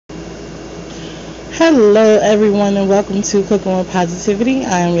Hello, everyone, and welcome to Cooking with Positivity.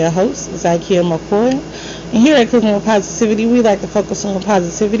 I am your host, Zykia McCoy. And here at Cooking with Positivity, we like to focus on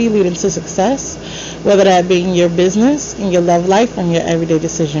positivity leading to success, whether that be in your business, in your love life, or in your everyday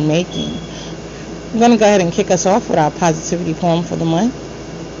decision making. I'm going to go ahead and kick us off with our positivity poem for the month.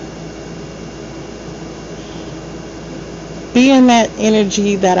 Being that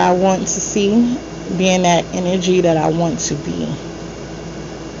energy that I want to see, being that energy that I want to be.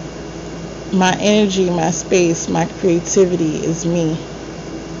 My energy, my space, my creativity is me.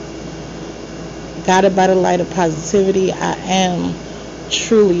 Guided by the light of positivity, I am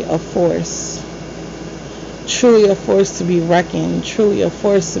truly a force. Truly a force to be reckoned. Truly a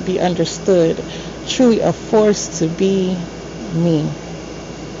force to be understood. Truly a force to be me.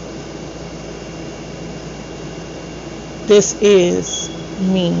 This is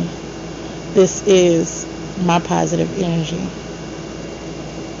me. This is my positive energy.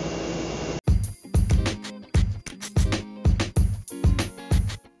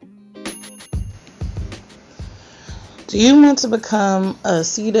 Do you want to become a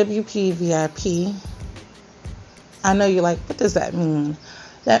CWP VIP? I know you're like, what does that mean?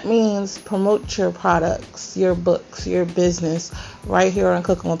 That means promote your products, your books, your business right here on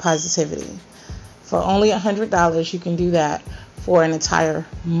Cooking with Positivity. For only $100, you can do that for an entire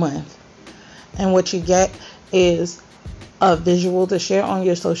month. And what you get is a visual to share on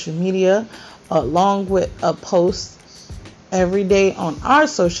your social media, along with a post every day on our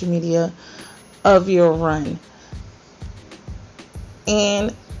social media of your run.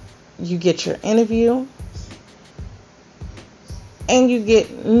 And you get your interview, and you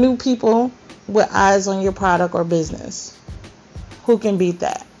get new people with eyes on your product or business. Who can beat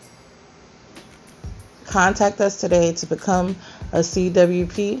that? Contact us today to become a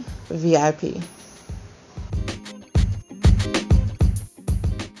CWP VIP.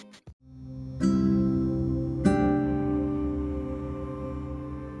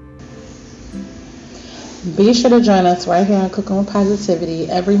 Be sure to join us right here on Cooking with Positivity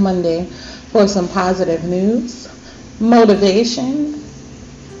every Monday for some positive news, motivation,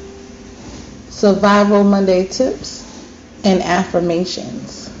 survival Monday tips, and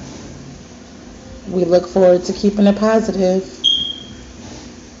affirmations. We look forward to keeping it positive.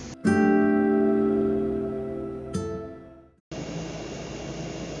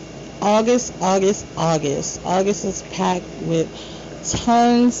 August is packed with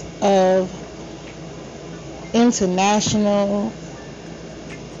tons of international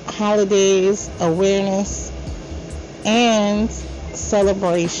holidays, awareness, and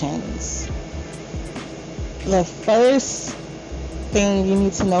celebrations. The first thing you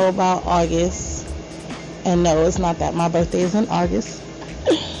need to know about August, and no, it's not that my birthday is in August,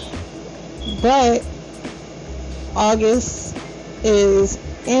 but August is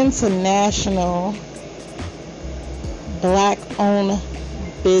International Black-Owned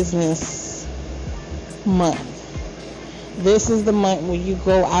Business Month. This is the month where you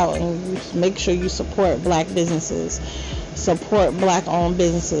go out and you make sure you support black businesses, support black-owned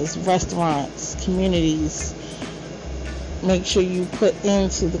businesses, restaurants, communities. Make sure you put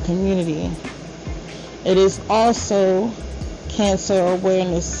into the community. It is also Cancer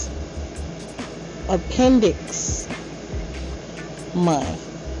Awareness Appendix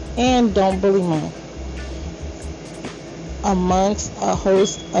Month and Don't Bully Month, amongst a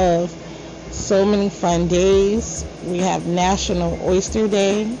host of so many fun days. We have National Oyster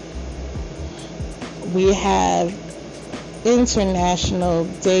Day. We have International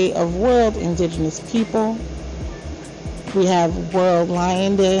Day of World Indigenous People. We have World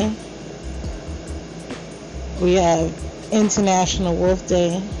Lion Day. We have International Wolf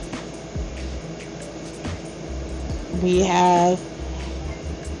Day. We have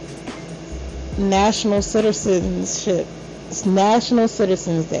National Citizens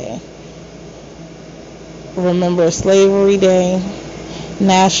Day. Remember Slavery Day,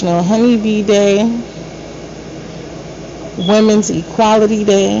 National Honeybee Day, Women's Equality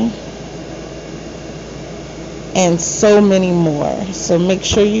Day, and so many more. So make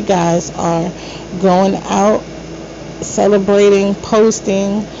sure you guys are going out, celebrating,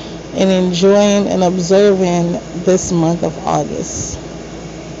 posting, and enjoying and observing this month of August.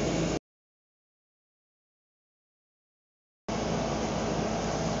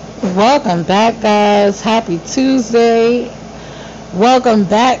 Welcome back, guys. Happy Tuesday. Welcome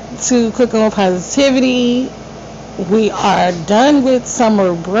back to Cooking with Positivity. We are done with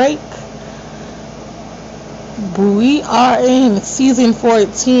summer break. We are in season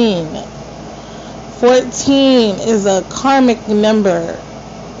 14. 14 is a karmic number,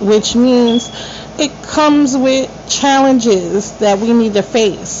 which means it comes with challenges that we need to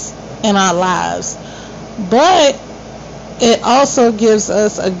face in our lives. But it also gives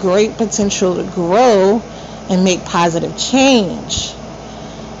us a great potential to grow and make positive change.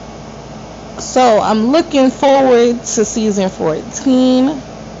 So I'm looking forward to season 14.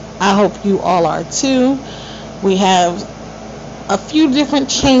 I hope you all are too. We have a few different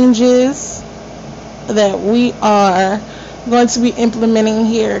changes that we are going to be implementing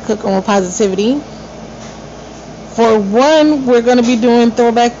here at Cooking with Positivity. For one, we're going to be doing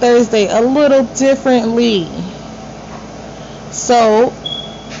Throwback Thursday a little differently. So,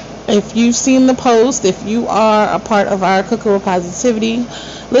 if you've seen the post, if you are a part of our Cooking with Positivity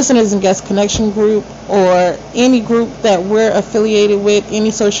Listeners and Guest Connection group, or any group that we're affiliated with,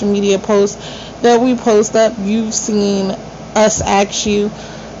 any social media posts that we post up, you've seen us ask you,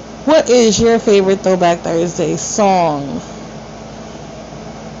 what is your favorite Throwback Thursday song?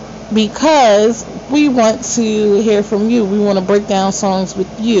 Because we want to hear from you. We want to break down songs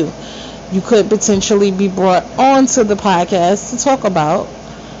with you. You could potentially be brought onto the podcast to talk about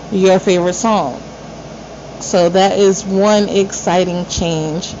your favorite song. So that is one exciting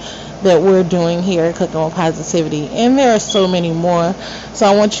change that we're doing here at Cooking with Positivity. And there are so many more. So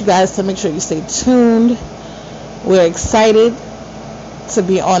I want you guys to make sure you stay tuned. We're excited to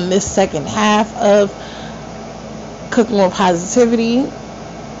be on this second half of Cooking with Positivity,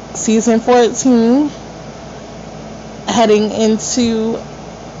 season 14, heading into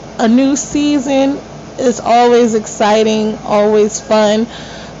a new season. Is always exciting, always fun.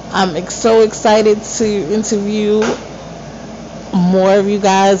 I'm so excited to interview more of you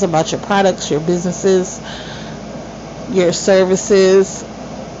guys about your products, your businesses, your services,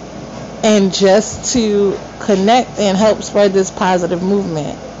 and just to connect and help spread this positive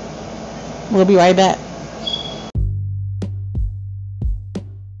movement. We'll be right back.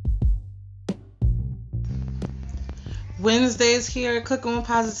 Wednesdays here at Cooking with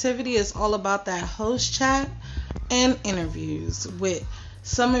Positivity is all about that host chat and interviews with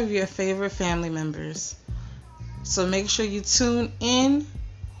some of your favorite family members. So make sure you tune in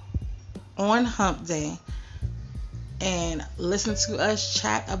on Hump Day and listen to us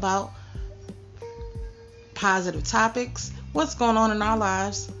chat about positive topics, what's going on in our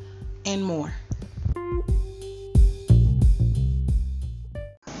lives, and more.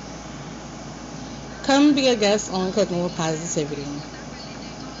 Come be a guest on Cooking with Positivity.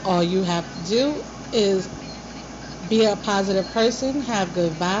 All you have to do is be a positive person, have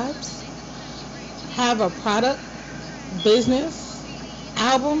good vibes, have a product, business,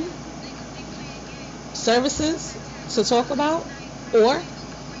 album, services to talk about, or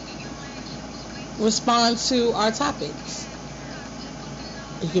respond to our topics.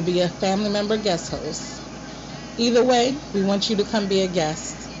 You could be a family member guest host. Either way, we want you to come be a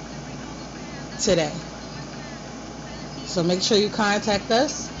guest today. So make sure you contact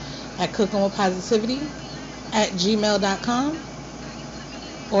us at cookingwithpositivity@gmail.com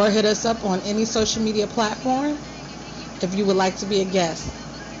or hit us up on any social media platform if you would like to be a guest.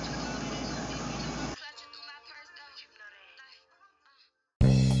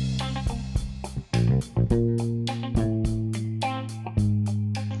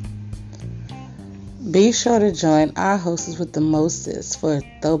 Be sure to join our Hostess with the Mostest for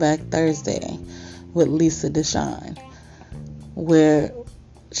Throwback Thursday with Lisa Deshawn, where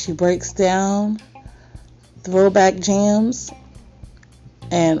she breaks down throwback jams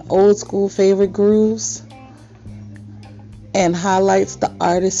and old school favorite grooves and highlights the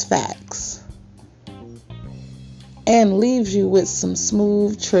artist facts and leaves you with some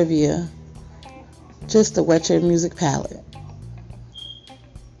smooth trivia just to whet your music palate.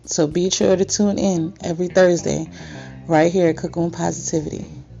 So be sure to tune in every Thursday right here at Cooking with Positivity.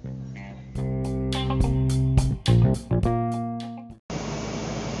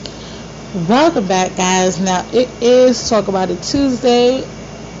 Welcome back, guys. Now it is Talk About It Tuesday,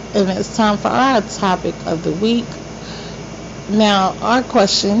 and it's time for our topic of the week. Now, our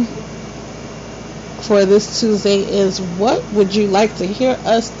question for this Tuesday is, what would you like to hear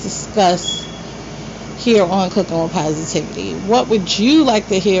us discuss here on Cooking with Positivity? What would you like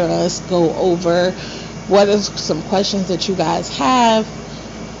to hear us go over? What are some questions that you guys have?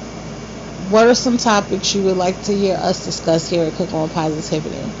 What are some topics you would like to hear us discuss here at Cooking with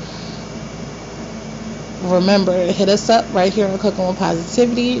Positivity? Remember, hit us up right here on Cooking with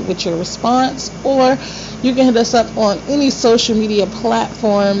Positivity with your response, or you can hit us up on any social media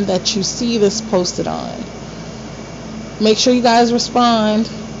platform that you see this posted on. Make sure you guys respond.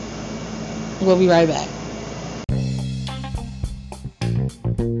 We'll be right back.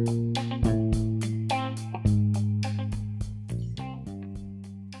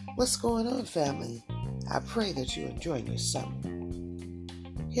 What's going on, family? I pray that you're enjoying your summer.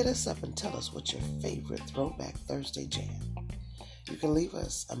 Hit us up and tell us what's your favorite Throwback Thursday jam. You can leave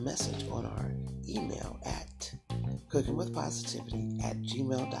us a message on our email at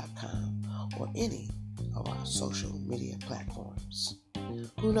cookingwithpositivity@gmail.com or any of our social media platforms.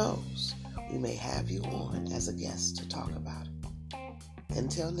 Who knows? We may have you on as a guest to talk about it.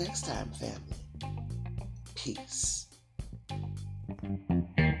 Until next time, family. Peace.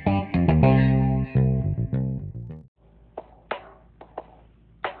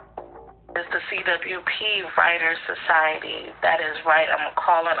 It's the CWP Writers Society. That is right. I'm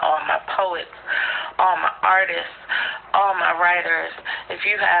calling all my poets, all my artists, all my writers. If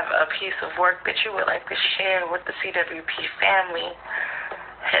you have a piece of work that you would like to share with the CWP family,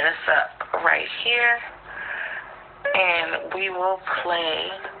 hit us up right here, and we will play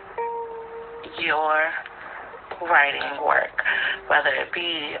your writing work, whether it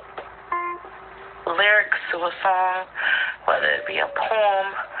be lyrics to a song, whether it be a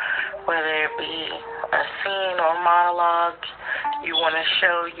poem, whether it be a scene or monologue you want to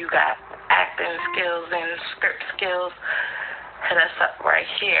show you got acting skills and script skills, hit us up right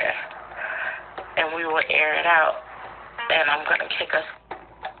here, and we will air it out. And I'm going to kick us.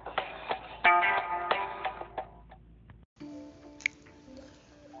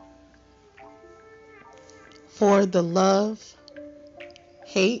 For the love,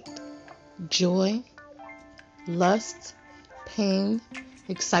 hate, joy, lust, pain,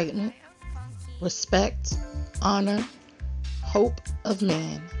 excitement, respect, honor, hope of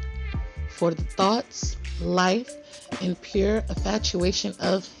man. For the thoughts, life, and pure infatuation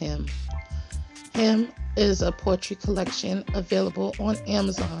of him. Him is a poetry collection available on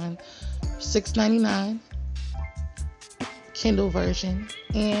Amazon, $6.99, Kindle version,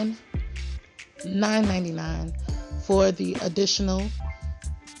 and $9.99 for the additional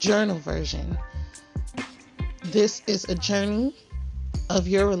journal version. This is a journey of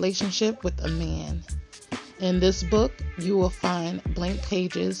your relationship with a man. In this book, you will find blank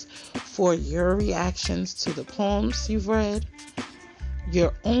pages for your reactions to the poems you've read,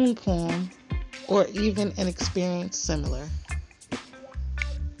 your own poem, or even an experience similar.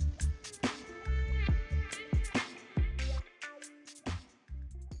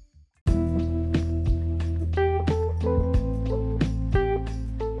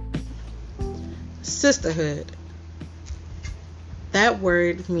 Sisterhood. That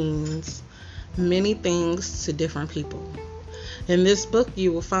word means many things to different people. In this book,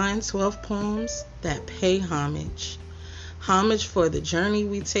 you will find 12 poems that pay homage. Homage for the journey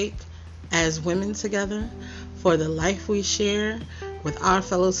we take as women together, for the life we share with our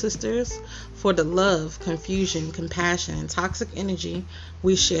fellow sisters, for the love, confusion, compassion, and toxic energy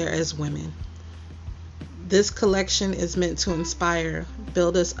we share as women. This collection is meant to inspire,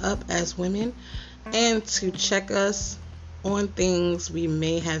 build us up as women, and to check us on things we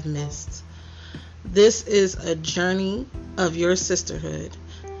may have missed. This is a journey of your sisterhood.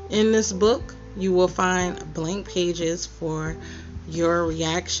 In this book, you will find blank pages for your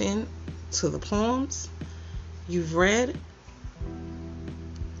reaction to the poems you've read,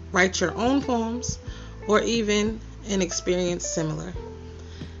 write your own poems, or even an experience similar.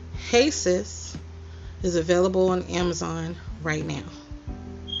 Hey Sis is available on Amazon right now.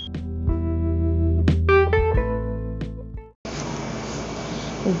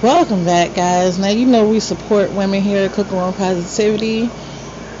 Welcome back, guys. Now, you know we support women here at Cooking with Positivity.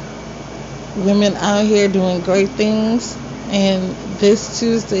 Women out here doing great things, and this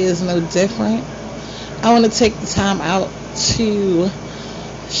Tuesday is no different. I want to take the time out to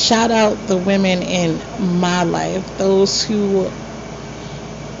shout out the women in my life, those who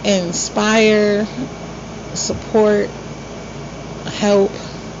inspire, support, help,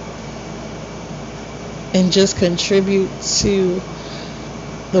 and just contribute to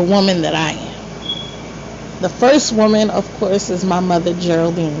the woman that I am. The first woman, of course, is my mother,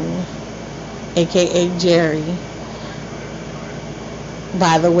 Geraldine, aka Jerry.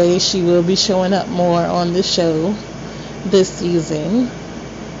 By the way, she will be showing up more on the show this season.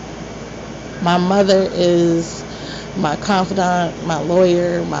 My mother is my confidant, my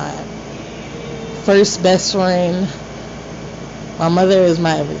lawyer, my first best friend. My mother is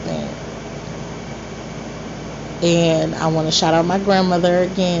my everything. And I want to shout out my grandmother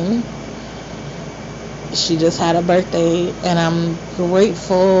again. She just had a birthday, and I'm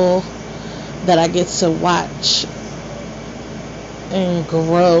grateful that I get to watch and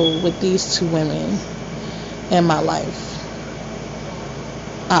grow with these two women in my life.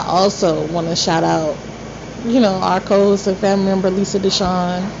 I also want to shout out, our co-host and family member, Lisa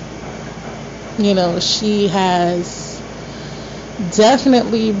Deshawn. She has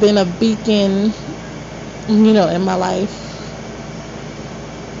definitely been a beacon, in my life.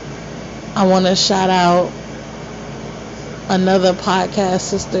 I want to shout out another podcast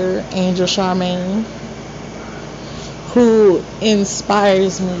sister, Angel Charmaine, who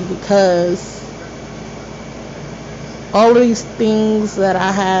inspires me because all of these things that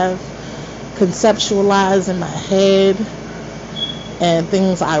I have conceptualized in my head and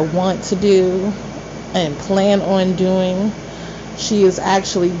things I want to do and plan on doing, she is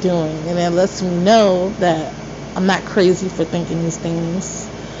actually doing. And it lets me know that I'm not crazy for thinking these things.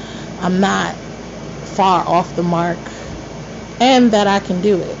 I'm not far off the mark, and that I can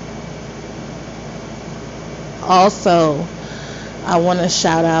do it. Also, I want to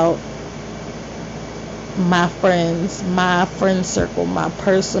shout out my friends, my friend circle, my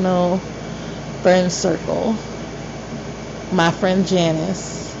personal friend circle. My friend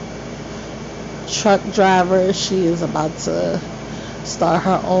Janice, truck driver. She is about to start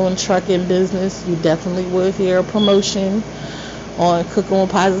her own trucking business. You definitely will hear a promotion on Cooking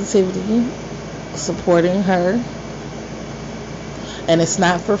with Positivity, supporting her. And it's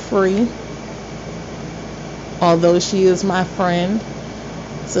not for free. Although she is my friend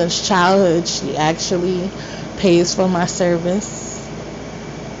since childhood, she actually pays for my service.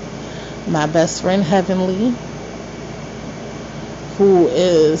 My best friend Heavenly, who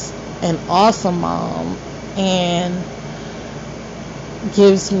is an awesome mom and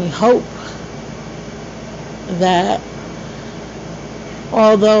gives me hope that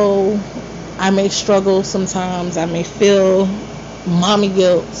although I may struggle sometimes, I may feel mommy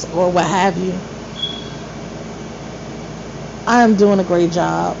guilt or what have you, I am doing a great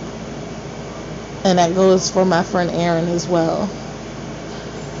job. And that goes for my friend Erin as well,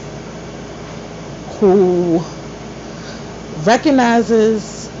 who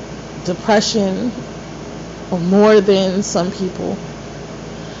recognizes depression more than some people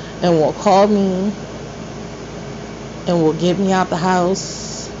and will call me and will get me out the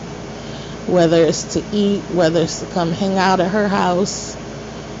house, whether it's to eat, whether it's to come hang out at her house.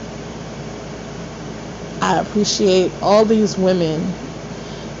 I appreciate all these women,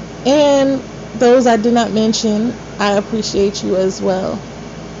 and those I did not mention, I appreciate you as well,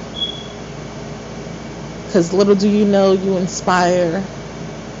 because little do you know, you inspire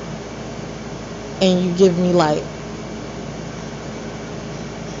and you give me light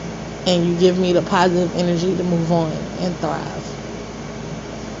and you give me the positive energy to move on and thrive.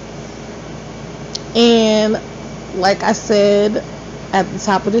 And like I said at the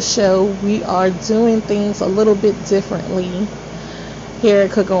top of the show, we are doing things a little bit differently here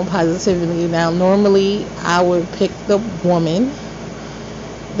at Cooking with Positivity. Now, normally I would pick the woman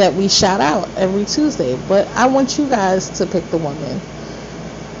that we shout out every Tuesday, but I want you guys to pick the woman.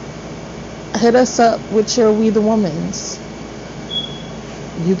 Hit us up with your We the Womans.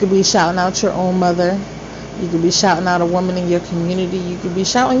 You could be shouting out your own mother. You could be shouting out a woman in your community. You could be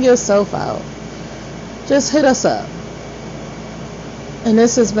shouting yourself out. Just hit us up. And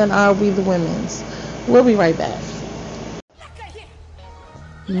this has been our We the Womans. We'll be right back.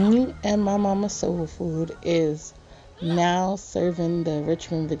 Me and My Mama Soul Food is now serving the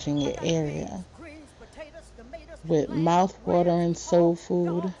Richmond, Virginia area with mouth-watering soul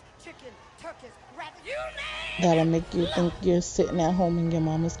food that'll make you think you're sitting at home in your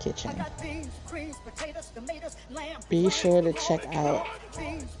mama's kitchen. Be sure to check out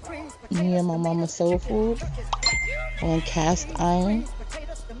Me and My Mama Soul Food on Cast Iron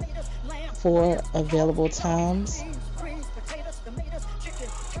for available times,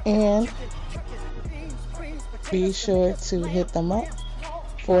 and be sure to hit them up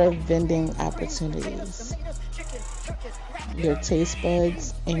for vending opportunities. Your taste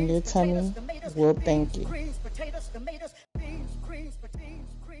buds and your tummy will thank you.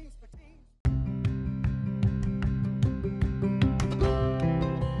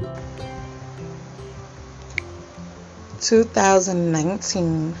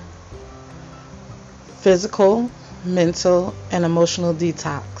 (2019) Physical, mental, and emotional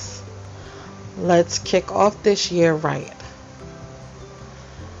detox. Let's kick off this year right.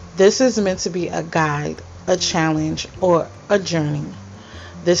 This is meant to be a guide, a challenge, or a journey.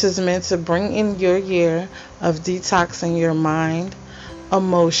 This is meant to bring in your year of detoxing your mind,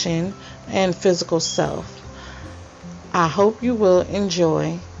 emotion, and physical self. I hope you will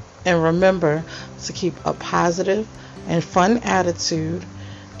enjoy, and remember to keep a positive and fun attitude,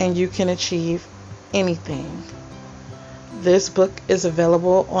 and you can achieve anything. This book is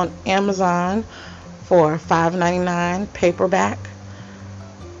available on Amazon for $5.99 paperback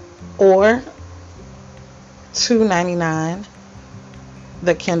or $2.99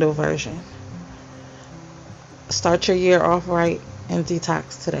 the Kindle version. Start your year off right and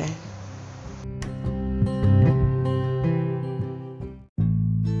detox today.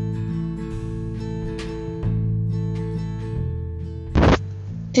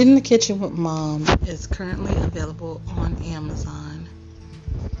 In the Kitchen with Mom is currently available on Amazon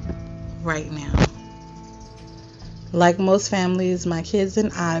right now. Like most families, my kids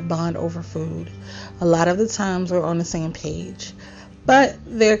and I bond over food. A lot of the times we're on the same page, but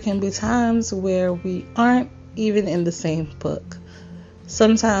there can be times where we aren't even in the same book.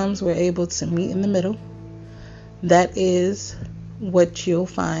 Sometimes we're able to meet in the middle. That is what you'll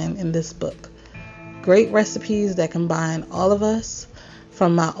find in this book. Great recipes that combine all of us,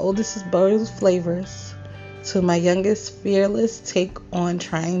 from my oldest's bold flavors to my youngest fearless take on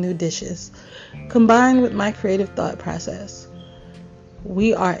trying new dishes, combined with my creative thought process.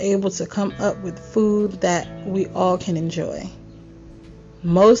 We are able to come up with food that we all can enjoy.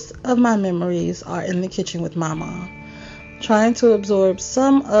 Most of my memories are in the kitchen with my mom, trying to absorb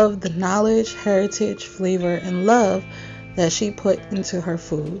some of the knowledge, heritage, flavor, and love that she put into her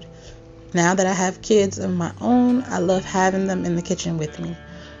food. Now that I have kids of my own, I love having them in the kitchen with me.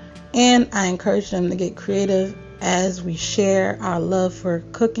 And I encourage them to get creative as we share our love for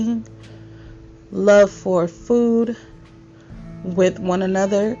cooking, love for food with one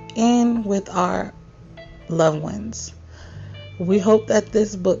another, and with our loved ones. We hope that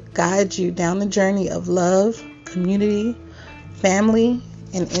this book guides you down the journey of love, community, family,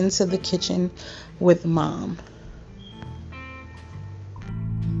 and into the kitchen with Mom.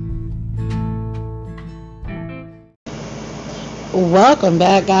 Welcome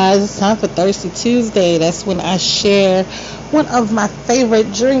back, guys. It's time for Thirsty Tuesday. That's when I share one of my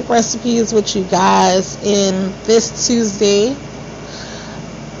favorite drink recipes with you guys. In this Tuesday,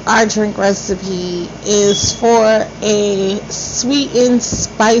 our drink recipe is for a sweet and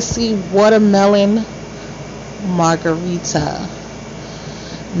spicy watermelon margarita.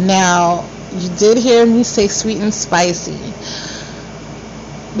 Now, you did hear me say sweet and spicy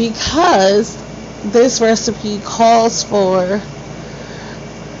because this recipe calls for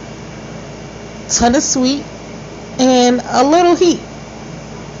ton of sweet and a little heat.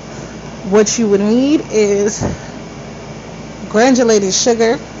 What you would need is granulated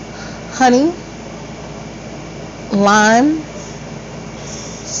sugar, honey, lime,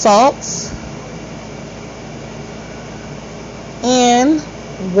 salt, and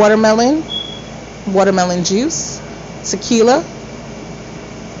watermelon juice, tequila,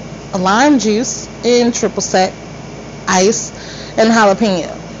 lime juice, and triple sec, ice, and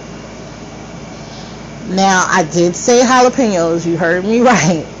jalapeno. Now, I did say jalapenos, you heard me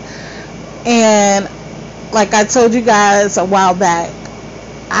right. And like I told you guys a while back,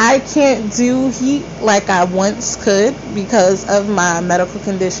 I can't do heat like I once could because of my medical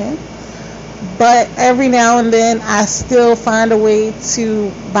condition. But every now and then, I still find a way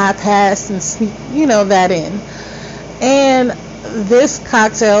to bypass and sneak, that in. And this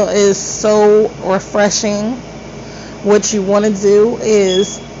cocktail is so refreshing. What you want to do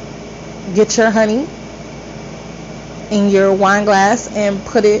is get your honey in your wine glass and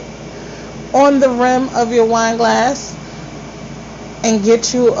put it on the rim of your wine glass, and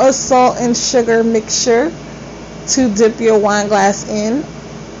get you a salt and sugar mixture to dip your wine glass in.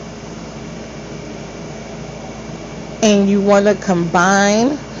 And you want to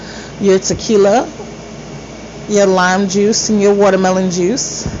combine your tequila, your lime juice, and your watermelon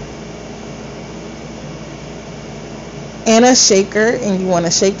juice in a shaker, and you want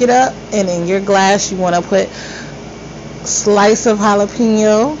to shake it up. And in your glass, you want to put slice of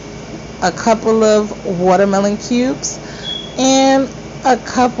jalapeno, a couple of watermelon cubes, and a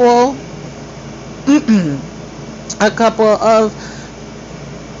couple of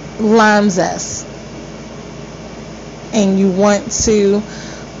lime zest. And you want to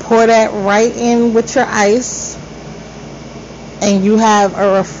pour that right in with your ice, and you have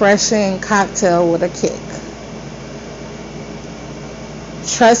a refreshing cocktail with a kick.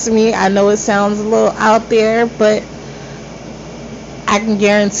 Trust me, I know it sounds a little out there, but I can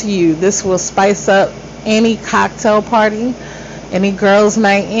guarantee you this will spice up any cocktail party, any girls'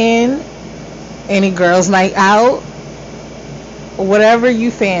 night in, any girls' night out, whatever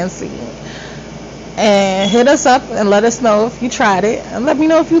you fancy. And hit us up and let us know if you tried it, and let me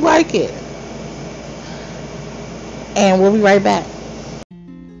know if you like it. And we'll be right back.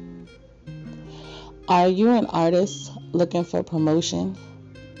 Are you an artist looking for promotion?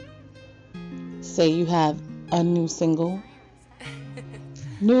 Say you have a new single,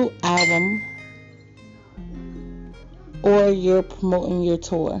 new album, or you're promoting your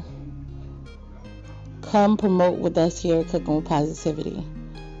tour. Come promote with us here at Cooking with Positivity.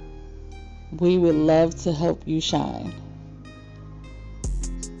 We would love to help you shine.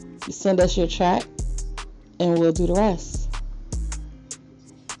 You send us your track and we'll do the rest.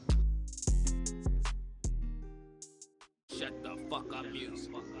 Shut the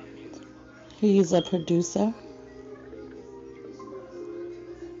He's a producer,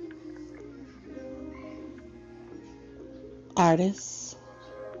 artist,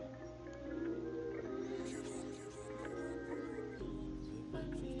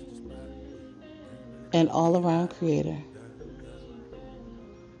 and all-around creator.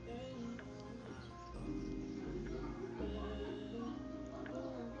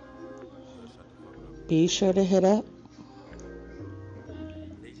 Be sure to hit up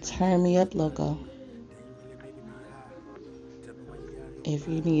Turn Me Up Loco if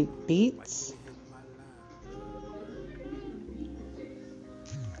you need beats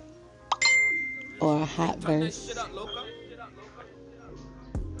or a hot verse.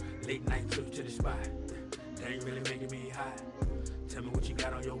 Late night trip to the spot. That ain't really making me hot. Tell me what you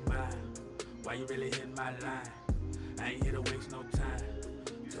got on your mind. Why you really hitting my line? I ain't here to waste no time.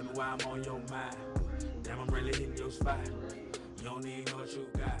 Tell me why I'm on your mind. Damn, I'm really hitting your spot. You don't need know what you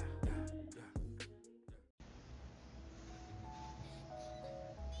got.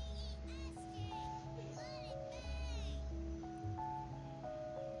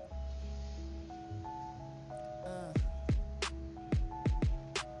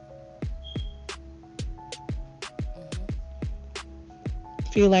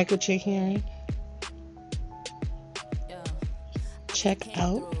 If you like what you're hearing, check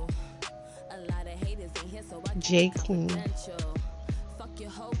out J Queen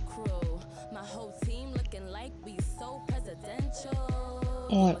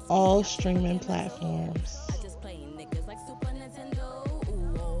on all streaming platforms,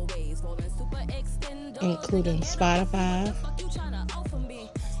 including Spotify,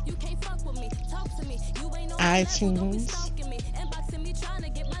 iTunes,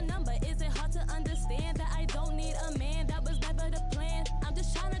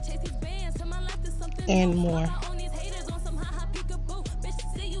 and more.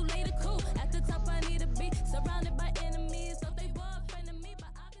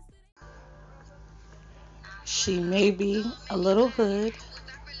 She may be a little hood.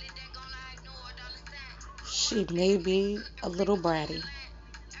 She may be a little bratty.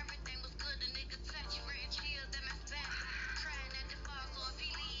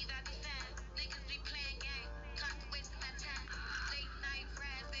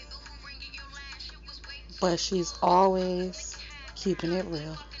 But she's always keeping it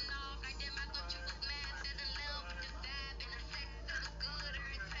real.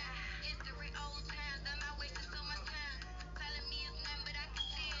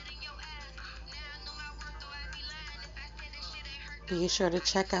 Be sure to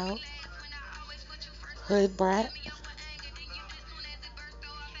check out Hood Brat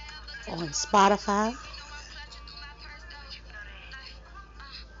on Spotify,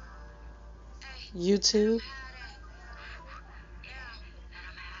 YouTube,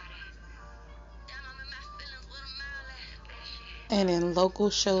 and in local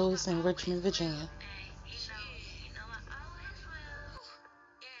shows in Richmond, Virginia.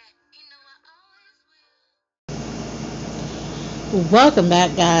 Welcome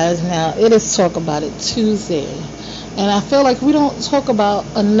back, guys. Now, it is Talk About It Tuesday, and I feel like we don't talk about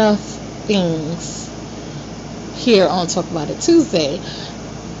enough things here on Talk About It Tuesday.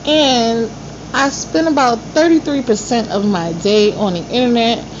 And I spend about 33% of my day on the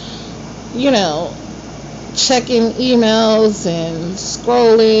internet, checking emails and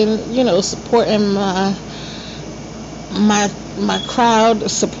scrolling, supporting my crowd,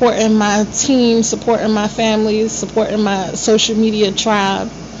 supporting my team, supporting my family, supporting my social media tribe.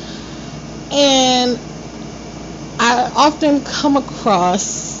 And I often come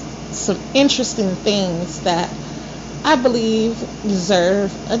across some interesting things that I believe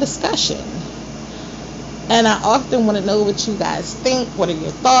deserve a discussion. And I often want to know what you guys think. What are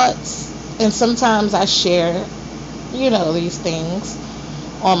your thoughts? And sometimes I share, these things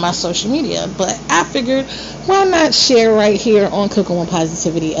on my social media. But I figured, why not share right here on Cooking with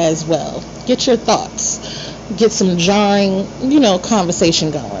Positivity as well? Get your thoughts. Get some jarring,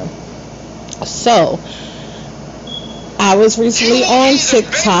 conversation going. So, I was recently on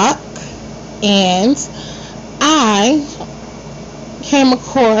TikTok, and I came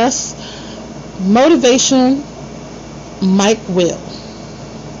across Motivation Mike Will.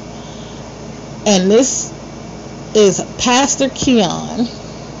 And this is Pastor Keon,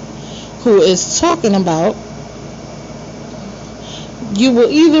 who is talking about you will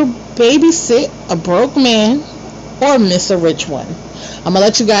either babysit a broke man or miss a rich one. I'm going to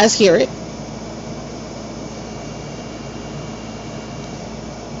let you guys hear it.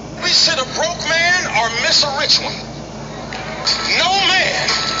 Babysit a broke man or miss a rich one. No man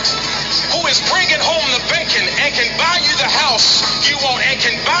who is bringing home the bacon and can buy you the house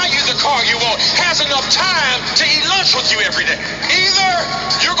the car you want, has enough time to eat lunch with you every day. Either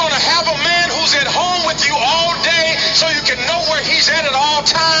you're going to have a man who's at home with you all day so you can know where he's at all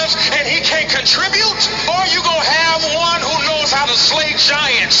times and he can't contribute, or you're going to have one who knows how to slay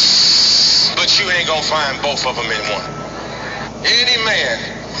giants, but you ain't going to find both of them in one. Any man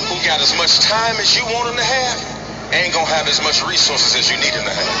who got as much time as you want him to have ain't going to have as much resources as you need him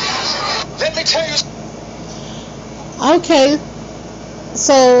to have. Let me tell you. Okay,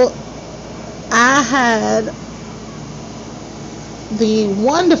 so I had the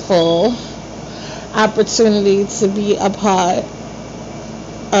wonderful opportunity to be a part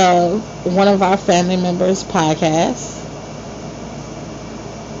of one of our family members' podcasts,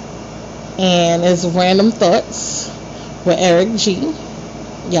 and it's Random Thoughts with Eric G.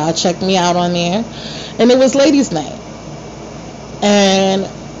 Y'all check me out on there. And it was ladies' night, and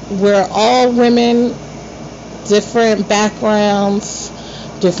we're all women, different backgrounds,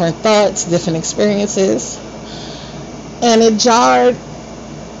 different thoughts, different experiences, and it jarred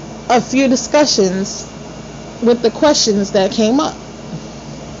a few discussions with the questions that came up.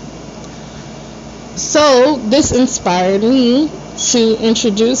 So this inspired me to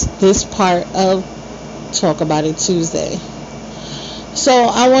introduce this part of Talk About It Tuesday. So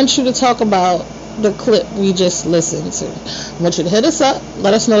I want you to talk about the clip we just listened to. I want you to hit us up,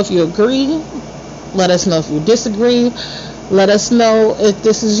 let us know if you agree, let us know if you disagree, let us know if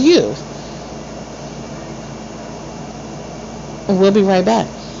this is you. And we'll be right back.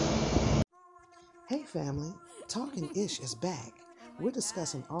 Hey family, Talking Ish is back. We're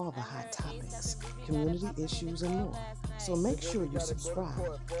discussing all the hot topics, community issues, and more. So make sure you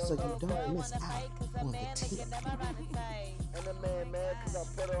subscribe so you don't miss out on the tea. And the man mad cause I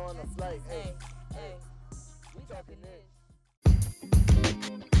put her on a flight. Hey, we talking this.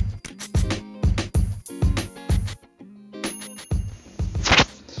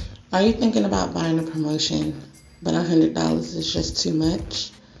 Are you thinking about buying a promotion, but $100 is just too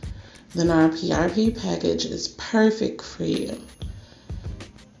much? Then our PRP package is perfect for you.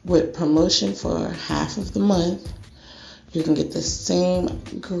 With promotion for half of the month, you can get the same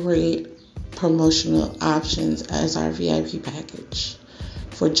great promotional options as our VIP package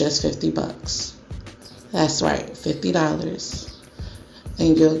for just $50. That's right, $50.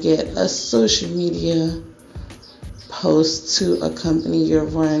 And you'll get a social media post to accompany your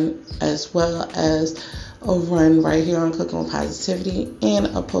run, as well as a run right here on Cooking with Positivity, and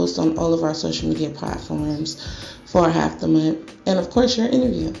a post on all of our social media platforms for half the month, and of course your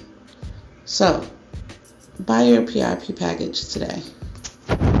interview. So buy your PRP package today.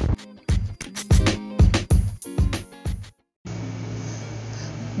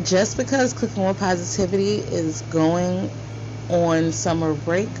 Just because Cooking with Positivity is going on summer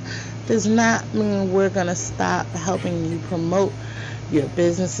break does not mean we're going to stop helping you promote your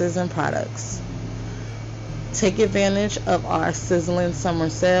businesses and products. Take advantage of our sizzling summer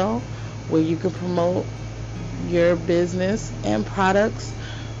sale, where you can promote your business and products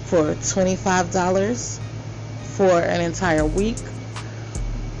for $25 for an entire week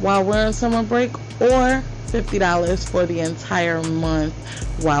while we're on summer break, or $50 for the entire month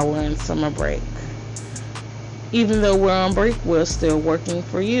while we're in summer break. Even though we're on break, we're still working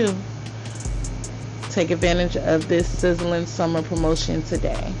for you. Take advantage of this sizzling summer promotion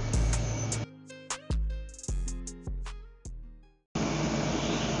today.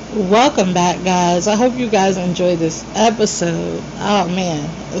 Welcome back, guys. I hope you guys enjoyed this episode. Oh man,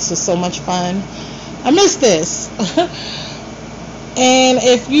 this was so much fun. I missed this. And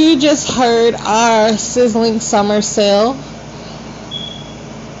if you just heard our sizzling summer sale,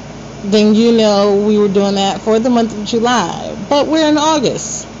 then you know we were doing that for the month of July. But we're in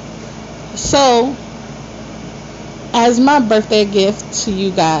August. So, as my birthday gift to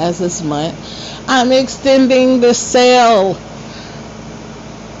you guys this month, I'm extending the sale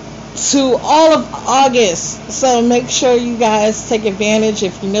to all of August. So make sure you guys take advantage.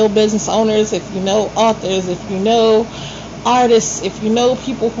 If you know business owners, if you know authors, if you know artists, if you know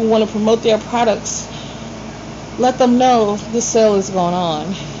people who want to promote their products, let them know this sale is going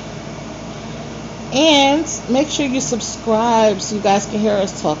on. And make sure you subscribe so you guys can hear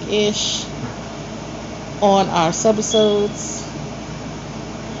us talk ish on our subepisodes.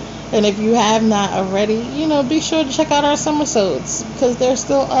 And if you have not already, be sure to check out our summersodes because they're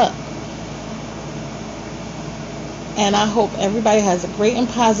still up. And I hope everybody has a great and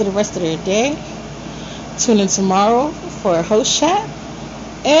positive rest of their day. Tune in tomorrow for a host chat,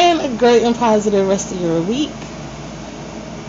 and a great and positive rest of your week.